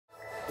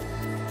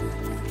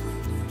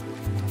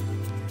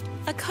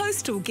A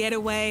coastal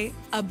getaway,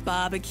 a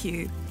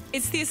barbecue.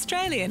 It's the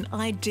Australian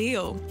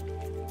ideal.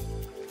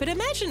 But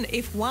imagine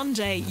if one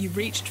day you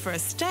reached for a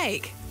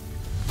steak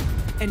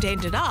and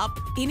ended up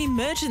in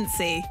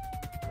emergency.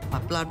 My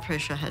blood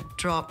pressure had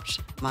dropped,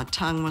 my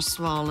tongue was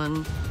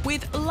swollen.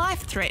 With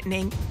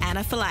life-threatening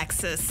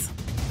anaphylaxis.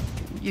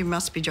 You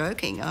must be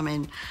joking. I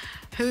mean,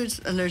 who's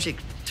allergic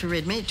to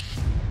red meat?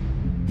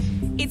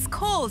 It's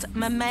called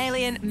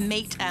mammalian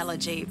meat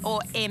allergy, or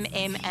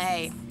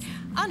MMA.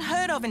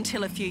 Unheard of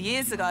until a few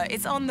years ago,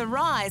 it's on the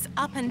rise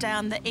up and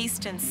down the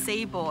eastern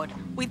seaboard,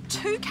 with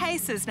 2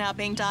 cases now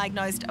being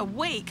diagnosed a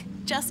week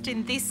just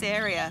in this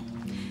area.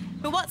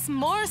 But what's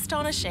more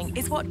astonishing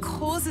is what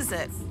causes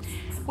it.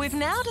 We've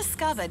now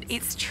discovered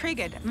it's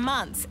triggered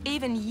months,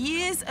 even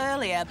years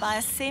earlier, by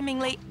a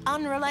seemingly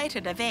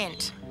unrelated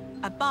event,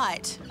 a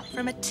bite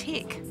from a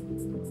tick.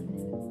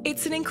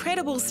 It's an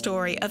incredible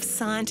story of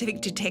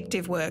scientific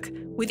detective work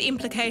with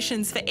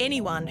implications for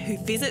anyone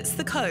who visits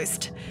the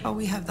coast. Oh,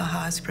 we have the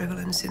highest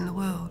prevalence in the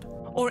world.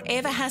 Or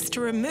ever has to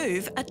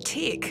remove a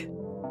tick.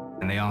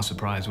 And they are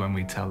surprised when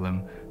we tell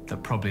them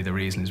that probably the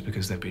reason is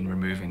because they've been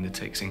removing the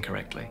ticks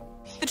incorrectly.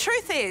 The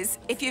truth is,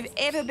 if you've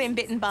ever been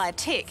bitten by a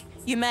tick,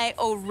 you may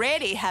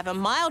already have a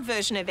mild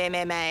version of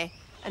MMA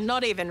and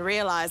not even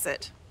realise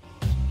it.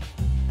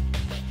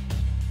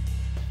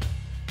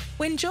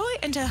 When Joy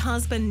and her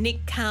husband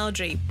Nick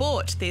Cowdrey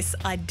bought this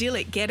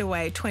idyllic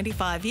getaway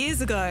 25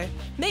 years ago,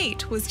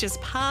 meat was just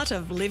part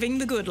of living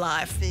the good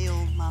life.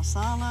 Veal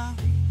masala,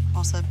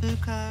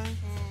 ossobuco.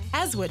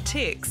 As were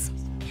ticks.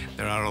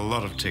 There are a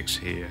lot of ticks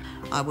here.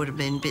 I would have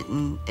been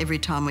bitten every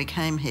time we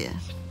came here.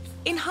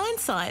 In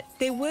hindsight,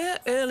 there were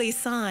early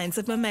signs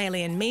of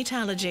mammalian meat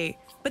allergy,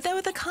 but they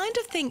were the kind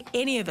of thing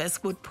any of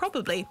us would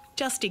probably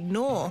just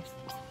ignore.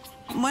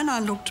 When I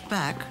looked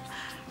back,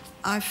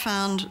 I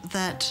found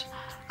that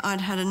I'd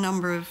had a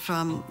number of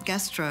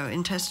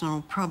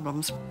gastrointestinal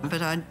problems,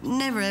 but I'd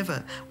never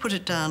ever put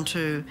it down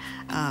to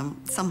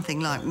something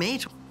like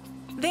meat.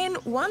 Then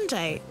one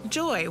day,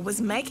 Joy was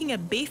making a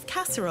beef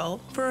casserole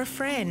for a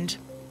friend.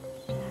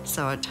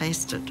 So I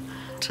tasted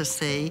to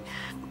see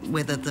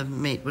whether the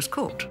meat was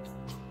cooked.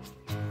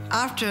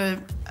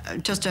 After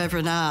just over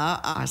an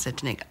hour, I said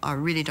to Nick, I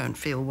really don't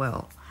feel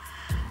well.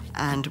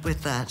 And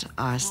with that,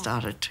 I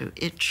started to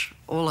itch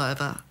all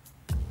over,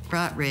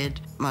 bright red,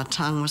 my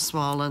tongue was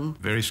swollen.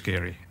 Very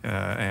scary,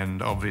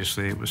 and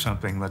obviously it was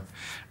something that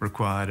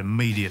required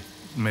immediate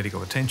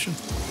medical attention.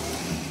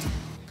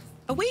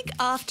 A week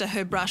after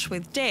her brush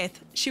with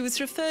death, she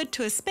was referred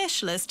to a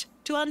specialist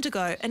to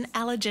undergo an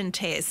allergen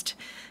test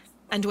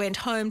and went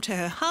home to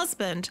her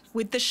husband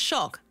with the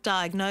shock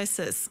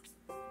diagnosis.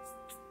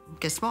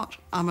 Guess what?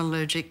 I'm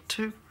allergic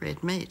to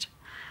red meat.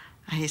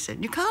 And he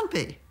said, you can't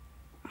be.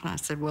 And I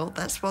said, well,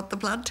 that's what the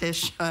blood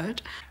test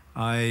showed.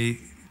 I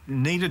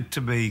needed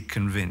to be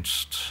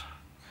convinced,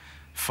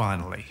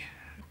 finally.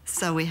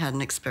 So we had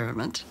an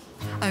experiment.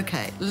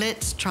 OK,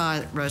 let's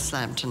try roast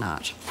lamb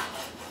tonight.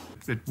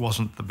 It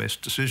wasn't the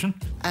best decision.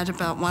 At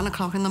about 1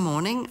 o'clock in the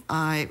morning,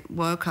 I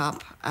woke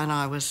up and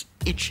I was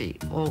itchy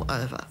all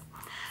over.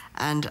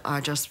 And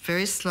I just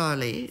very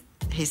slowly,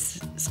 he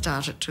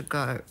started to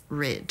go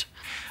red.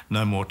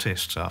 No more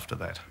tests after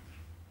that.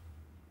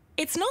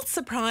 It's not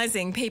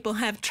surprising people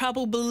have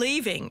trouble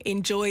believing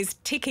in Joy's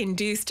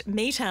tick-induced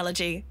meat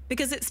allergy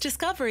because its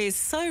discovery is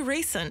so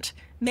recent,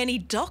 many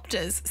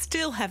doctors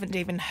still haven't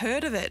even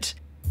heard of it.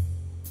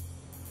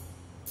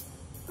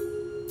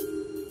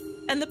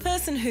 And the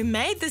person who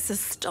made this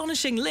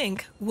astonishing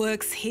link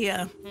works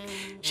here.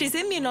 She's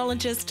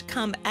immunologist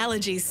cum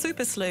allergy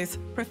super sleuth,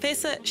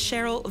 Professor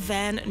Sheryl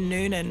van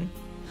Nunen.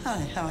 Hi,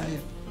 how are you?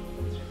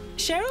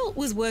 Sheryl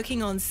was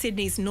working on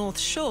Sydney's North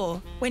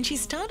Shore when she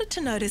started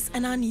to notice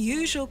an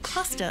unusual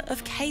cluster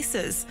of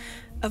cases,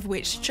 of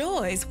which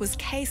Joy's was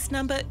case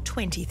number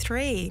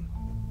 23.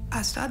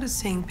 I started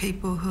seeing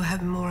people who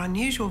have a more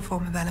unusual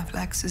form of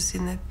anaphylaxis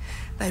in that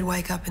they'd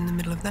wake up in the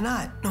middle of the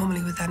night.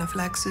 Normally with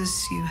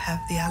anaphylaxis, you have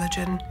the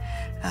allergen,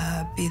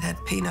 be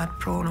that peanut,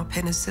 prawn or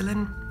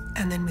penicillin,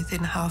 and then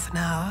within half an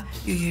hour,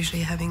 you're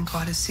usually having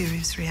quite a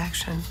serious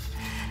reaction.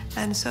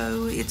 And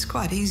so it's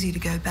quite easy to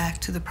go back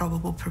to the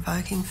probable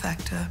provoking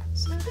factor.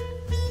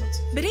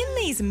 But in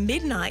these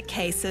midnight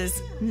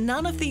cases,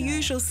 none of the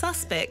usual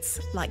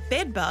suspects, like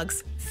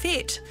bedbugs,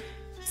 fit.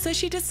 So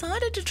she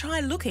decided to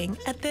try looking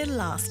at their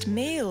last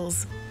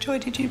meals. Joy,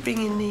 did you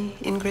bring in the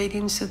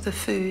ingredients of the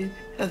food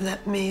of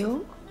that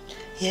meal?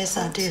 Yes,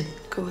 I did.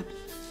 Good.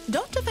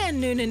 Dr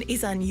Van Nunen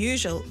is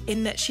unusual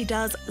in that she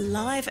does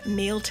live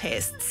meal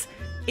tests.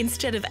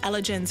 Instead of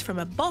allergens from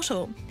a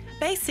bottle,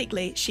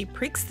 basically she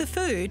pricks the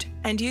food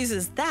and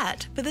uses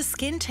that for the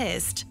skin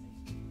test.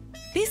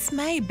 This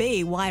may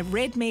be why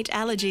red meat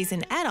allergies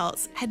in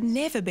adults had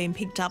never been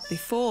picked up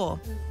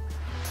before.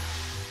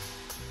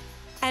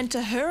 And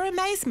to her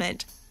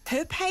amazement,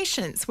 her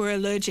patients were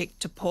allergic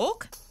to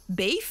pork,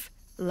 beef,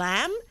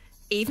 lamb,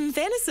 even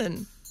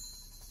venison.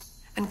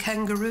 And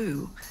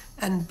kangaroo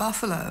and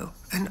buffalo.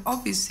 And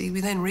obviously we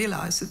then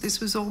realised that this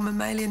was all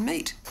mammalian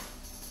meat.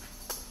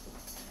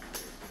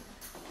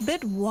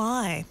 But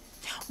why?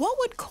 What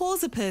would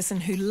cause a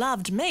person who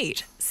loved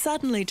meat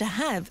suddenly to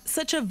have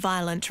such a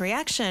violent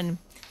reaction?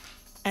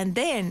 And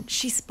then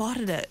she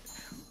spotted it.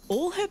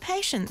 All her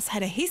patients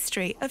had a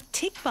history of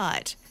tick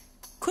bite.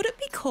 Could it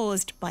be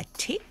caused by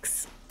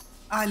ticks?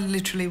 I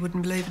literally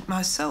wouldn't believe it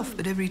myself,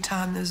 but every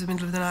time there was a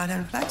middle of the night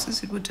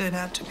anaphylaxis, it would turn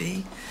out to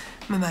be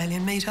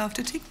mammalian meat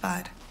after tick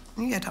bite.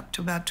 You get up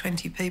to about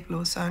 20 people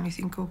or so and you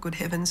think, oh, good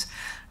heavens,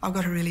 I've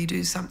got to really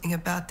do something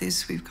about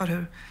this. We've got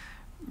to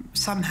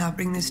somehow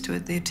bring this to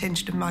the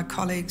attention of my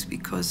colleagues,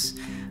 because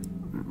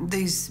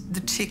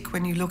the tick,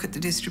 when you look at the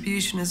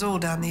distribution, is all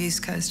down the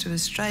east coast of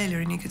Australia,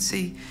 and you could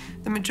see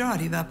the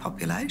majority of our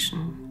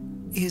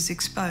population is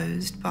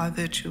exposed by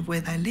virtue of where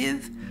they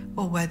live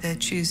or where they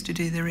choose to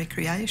do their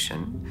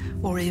recreation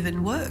or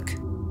even work.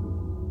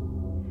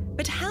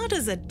 But how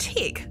does a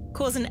tick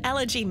cause an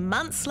allergy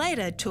months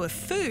later to a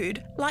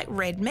food like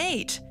red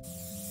meat?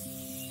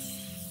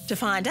 To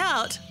find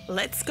out,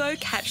 let's go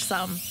catch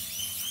some.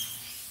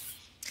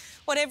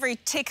 What every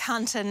tick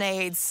hunter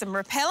needs: some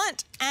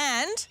repellent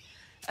and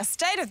a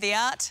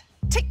state-of-the-art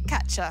tick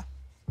catcher.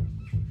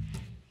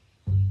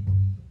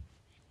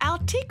 Our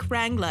tick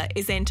wrangler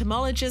is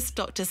entomologist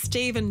Dr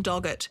Stephen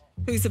Doggett,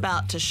 who's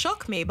about to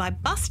shock me by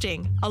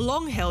busting a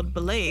long-held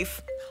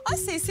belief. I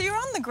see, so you're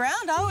on the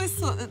ground. I always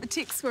thought that the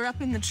ticks were up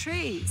in the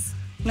trees.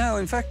 No,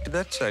 in fact,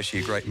 that's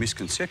actually a great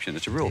misconception.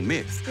 It's a real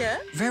myth. Yeah?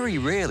 Very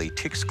rarely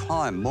ticks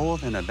climb more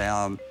than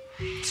about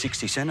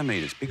 60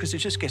 centimetres because it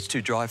just gets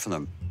too dry for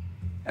them.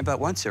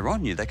 But once they're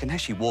on you, they can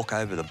actually walk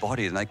over the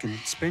body and they can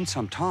spend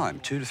some time,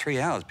 2 to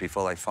 3 hours,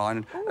 before they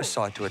find a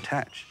site to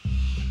attach.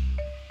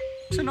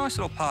 It's a nice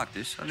little park,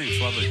 this. I think it's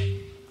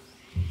lovely.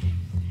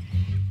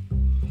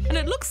 And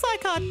it looks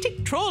like our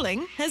tick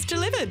trawling has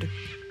delivered.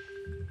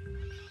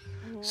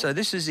 So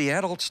this is the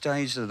adult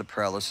stage of the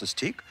paralysis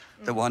tick,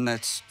 the one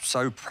that's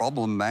so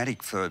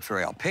problematic for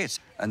our pets,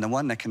 and the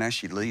one that can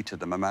actually lead to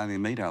the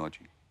mammalian meat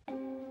allergy.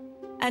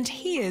 And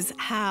here's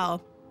how.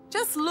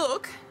 Just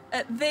look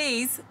at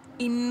these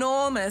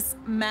enormous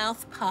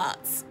mouth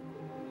parts.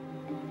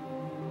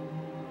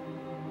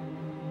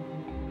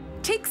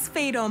 Ticks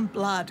feed on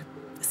blood,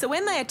 so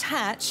when they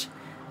attach,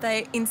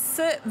 they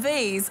insert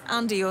these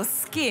under your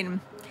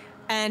skin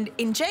and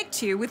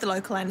inject you with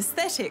local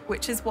anaesthetic,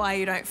 which is why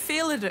you don't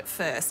feel it at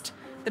first.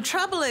 The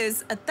trouble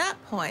is, at that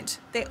point,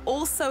 they're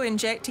also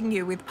injecting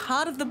you with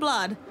part of the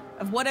blood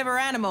of whatever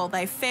animal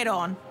they fed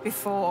on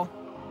before.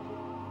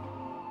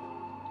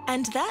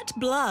 And that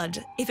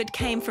blood, if it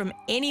came from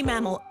any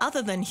mammal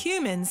other than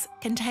humans,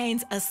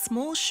 contains a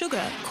small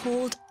sugar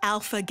called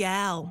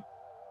alpha-gal.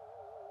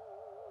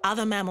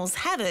 Other mammals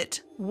have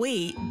it,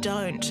 we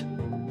don't.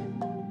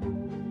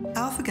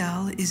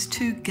 Alpha-gal is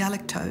 2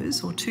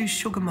 galactose, or 2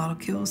 sugar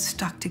molecules,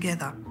 stuck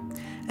together,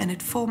 and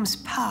it forms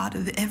part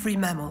of every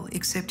mammal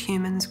except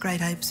humans,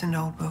 great apes and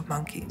old world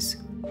monkeys.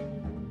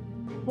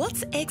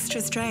 What's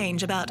extra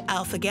strange about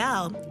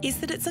alpha-gal is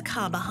that it's a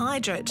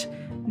carbohydrate.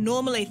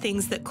 Normally,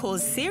 things that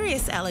cause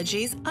serious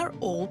allergies are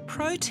all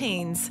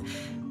proteins.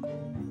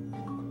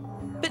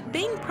 But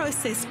being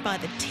processed by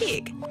the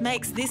tick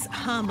makes this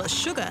harmless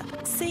sugar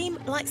seem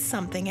like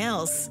something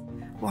else.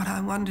 What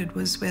I wondered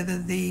was whether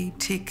the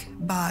tick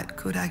bite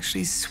could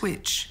actually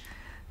switch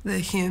the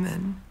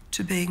human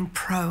to being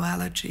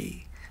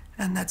pro-allergy,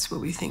 and that's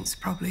what we think is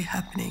probably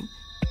happening.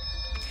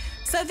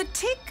 So the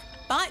tick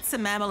bites a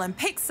mammal and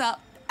picks up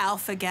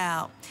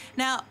alpha-gal.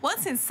 Now,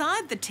 once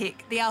inside the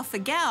tick, the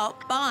alpha-gal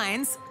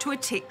binds to a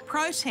tick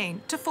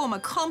protein to form a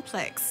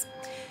complex.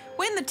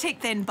 When the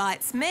tick then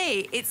bites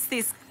me, it's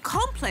this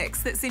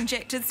complex that's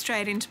injected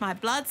straight into my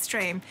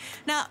bloodstream.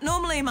 Now,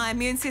 normally my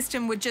immune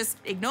system would just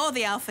ignore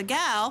the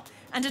alpha-gal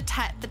and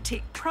attack the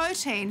tick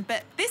protein,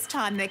 but this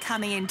time they're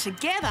coming in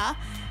together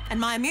and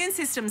my immune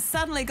system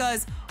suddenly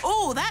goes,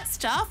 oh, that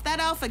stuff, that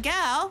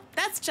alpha-gal,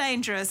 that's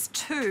dangerous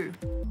too.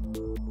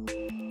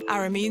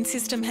 Our immune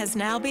system has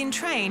now been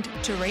trained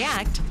to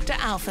react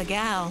to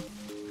alpha-gal.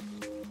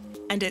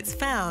 And it's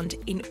found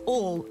in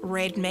all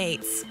red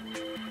meats.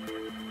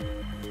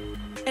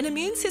 An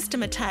immune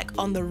system attack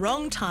on the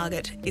wrong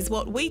target is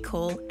what we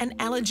call an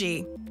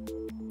allergy.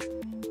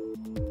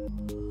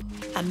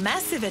 A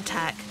massive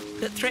attack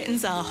that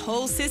threatens our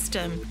whole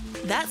system,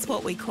 that's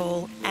what we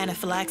call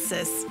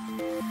anaphylaxis.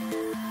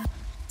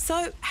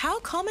 So how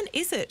common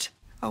is it?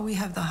 Oh, we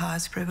have the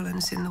highest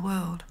prevalence in the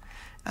world.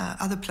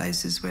 Other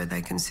places where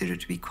they consider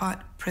it to be quite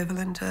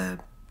prevalent are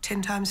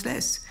 10 times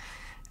less.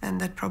 And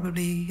that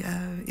probably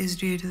is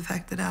due to the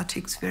fact that our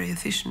tick's very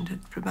efficient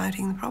at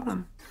promoting the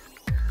problem.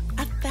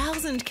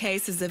 1,000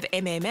 cases of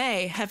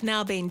MMA have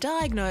now been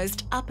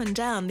diagnosed up and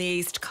down the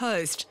East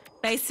Coast,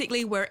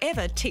 basically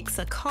wherever ticks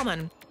are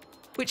common,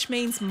 which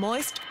means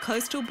moist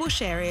coastal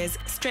bush areas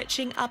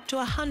stretching up to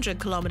 100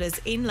 kilometres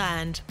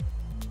inland.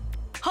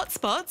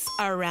 Hotspots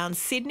are around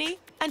Sydney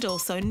and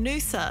also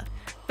Noosa,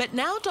 but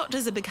now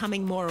doctors are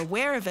becoming more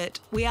aware of it.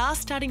 We are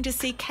starting to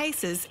see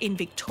cases in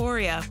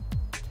Victoria.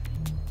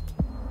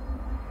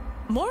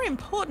 More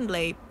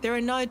importantly, there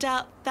are no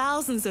doubt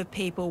thousands of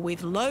people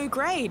with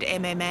low-grade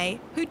MMA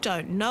who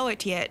don't know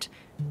it yet,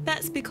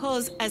 That's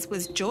because, as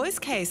was Joy's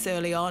case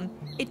early on,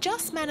 it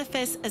just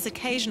manifests as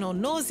occasional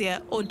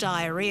nausea or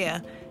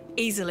diarrhoea,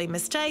 easily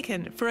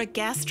mistaken for a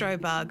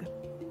gastrobug.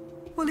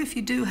 Well, if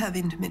you do have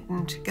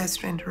intermittent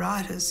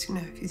gastroenteritis, you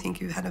know, if you think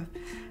you've had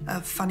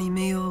a funny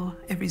meal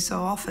every so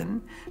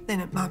often, then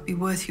it might be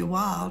worth your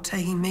while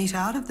taking meat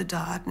out of the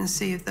diet and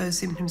see if those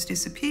symptoms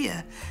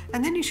disappear.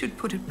 And then you should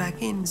put it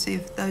back in and see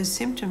if those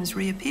symptoms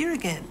reappear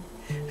again.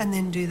 And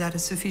then do that a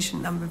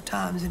sufficient number of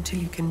times until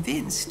you're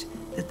convinced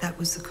that that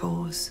was the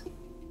cause.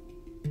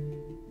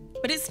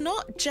 But it's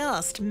not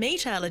just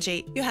meat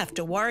allergy you have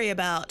to worry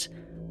about.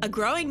 A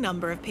growing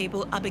number of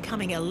people are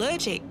becoming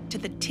allergic to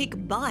the tick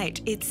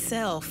bite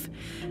itself,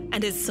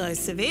 and it's so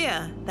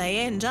severe they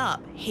end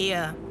up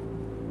here.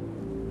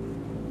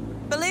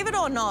 Believe it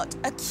or not,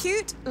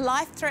 acute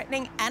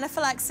life-threatening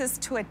anaphylaxis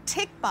to a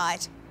tick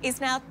bite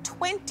is now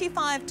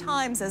 25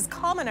 times as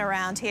common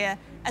around here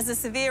as a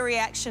severe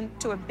reaction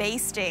to a bee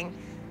sting,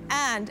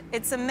 and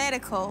it's a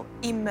medical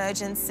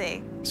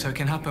emergency. So it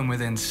can happen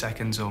within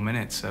seconds or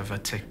minutes of a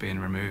tick being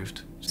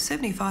removed.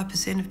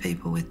 75% of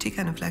people with tick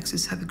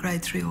anaphylaxis have a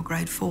grade 3 or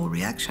grade 4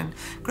 reaction.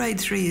 Grade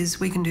 3 is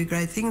we can do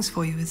great things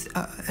for you with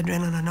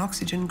adrenaline and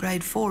oxygen.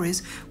 Grade 4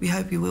 is we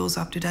hope your will's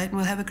up to date and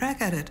we'll have a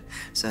crack at it.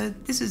 So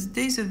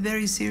these are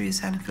very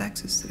serious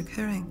anaphylaxis that are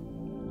occurring.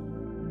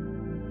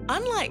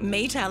 Unlike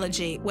meat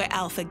allergy, where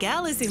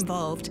alpha-gal is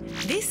involved,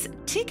 this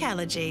tick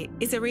allergy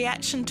is a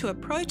reaction to a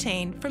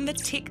protein from the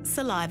tick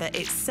saliva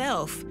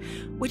itself,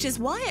 which is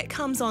why it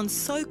comes on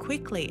so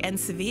quickly and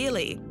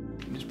severely.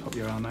 Just pop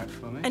your arm out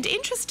for me. And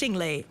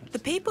interestingly, the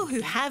people who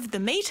have the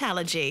meat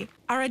allergy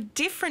are a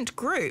different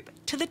group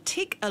to the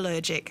tick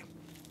allergic.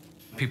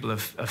 People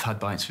have had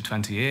bites for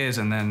 20 years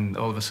and then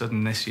all of a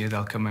sudden this year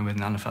they'll come in with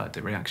an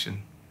anaphylactic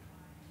reaction.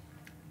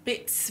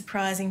 Bit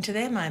surprising to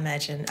them, I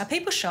imagine. Are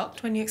people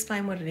shocked when you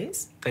explain what it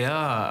is? They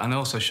are, and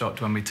also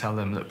shocked when we tell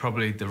them that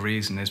probably the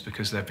reason is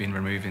because they've been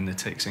removing the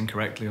ticks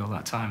incorrectly all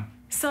that time.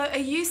 So are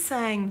you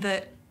saying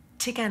that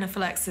tick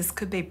anaphylaxis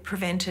could be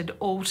prevented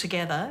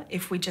altogether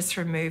if we just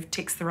remove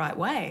ticks the right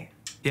way?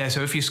 Yeah,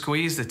 so if you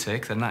squeeze the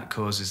tick, then that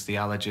causes the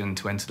allergen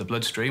to enter the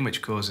bloodstream,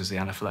 which causes the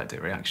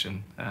anaphylactic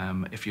reaction.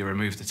 If you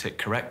remove the tick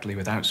correctly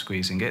without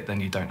squeezing it,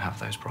 then you don't have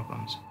those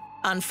problems.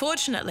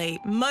 Unfortunately,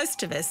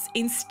 most of us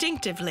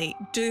instinctively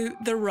do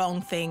the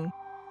wrong thing.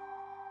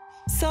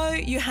 So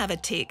you have a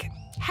tick.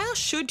 How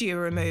should you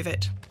remove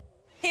it?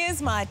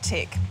 Here's my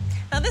tick.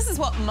 Now, this is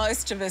what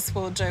most of us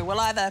will do. We'll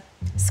either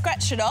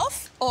scratch it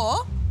off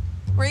or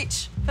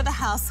reach for the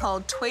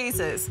household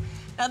tweezers.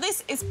 Now,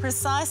 this is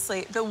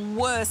precisely the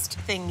worst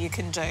thing you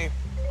can do.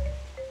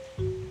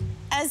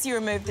 As you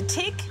remove the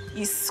tick,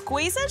 you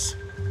squeeze it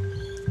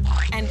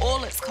and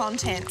all its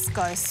contents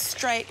go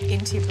straight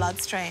into your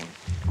bloodstream.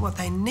 What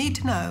they need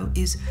to know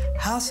is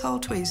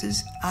household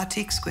tweezers are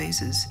tick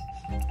squeezers.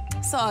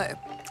 So,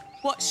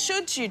 what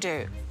should you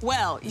do?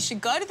 Well, you should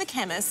go to the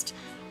chemist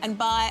and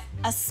buy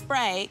a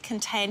spray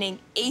containing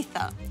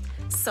ether.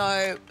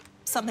 So,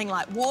 something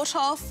like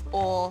Wart-Off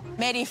or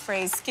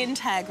Medifreeze skin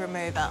tag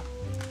remover.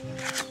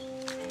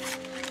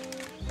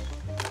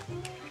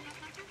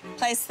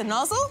 Place the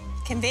nozzle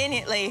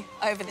conveniently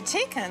over the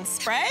tick and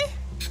spray.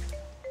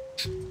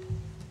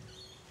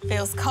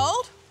 Feels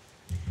cold.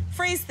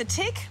 Freeze the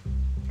tick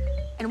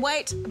and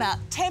wait about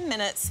 10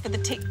 minutes for the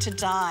tick to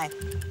die.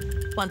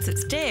 Once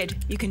it's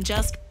dead, you can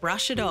just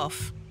brush it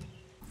off.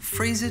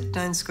 Freeze it,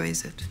 don't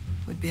squeeze it,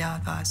 would be our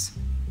advice.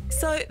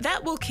 So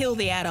that will kill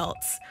the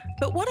adults.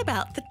 But what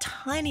about the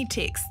tiny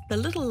ticks, the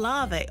little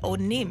larvae or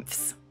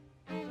nymphs?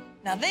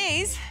 Now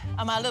these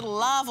are my little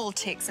larval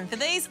ticks, and for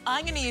these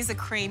I'm going to use a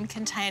cream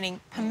containing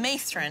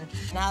permethrin.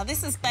 Now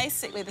this is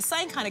basically the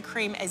same kind of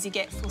cream as you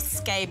get for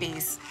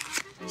scabies.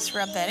 Just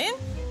rub that in.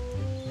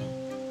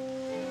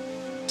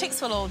 Ticks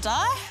will all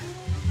die,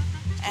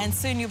 and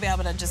soon you'll be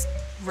able to just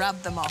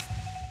rub them off.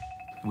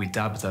 We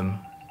dab them,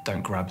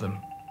 don't grab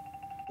them.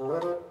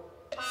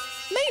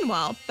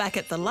 Meanwhile, back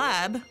at the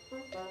lab,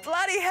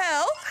 bloody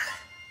hell,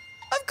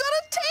 I've got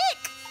a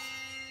tick!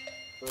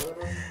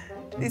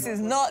 This is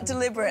not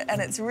deliberate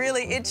and it's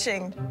really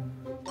itching.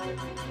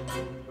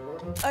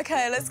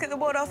 Okay, let's get the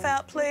Wart-Off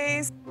out,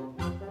 please.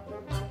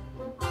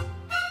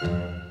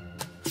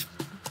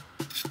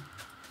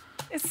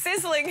 It's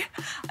sizzling.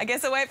 I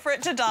guess I'll wait for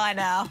it to die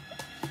now.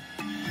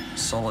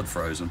 Solid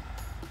frozen.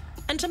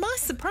 And to my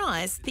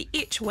surprise, the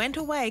itch went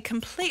away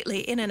completely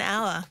in an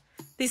hour.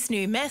 This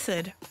new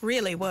method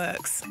really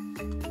works.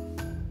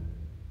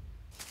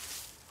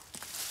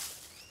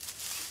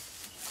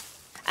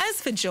 As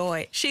for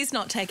Joy, she's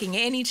not taking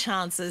any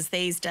chances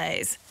these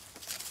days.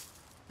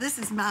 This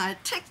is my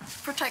tick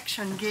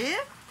protection gear.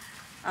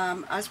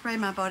 I spray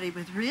my body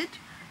with Rid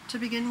to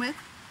begin with.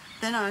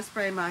 Then I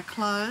spray my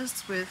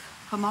clothes with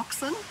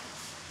Pomoxin.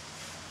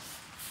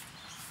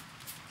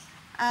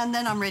 And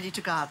then I'm ready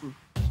to garden.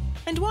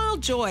 And while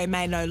Joy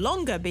may no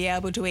longer be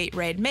able to eat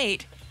red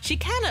meat, she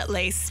can at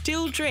least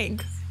still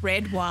drink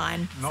red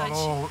wine. Not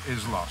all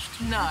is lost.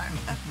 No.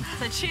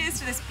 So cheers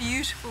to this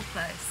beautiful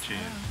place. Cheers.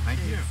 Thank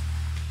you.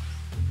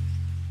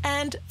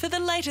 And for the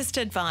latest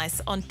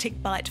advice on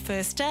tick bite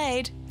first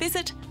aid,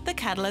 visit the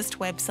Catalyst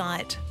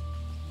website.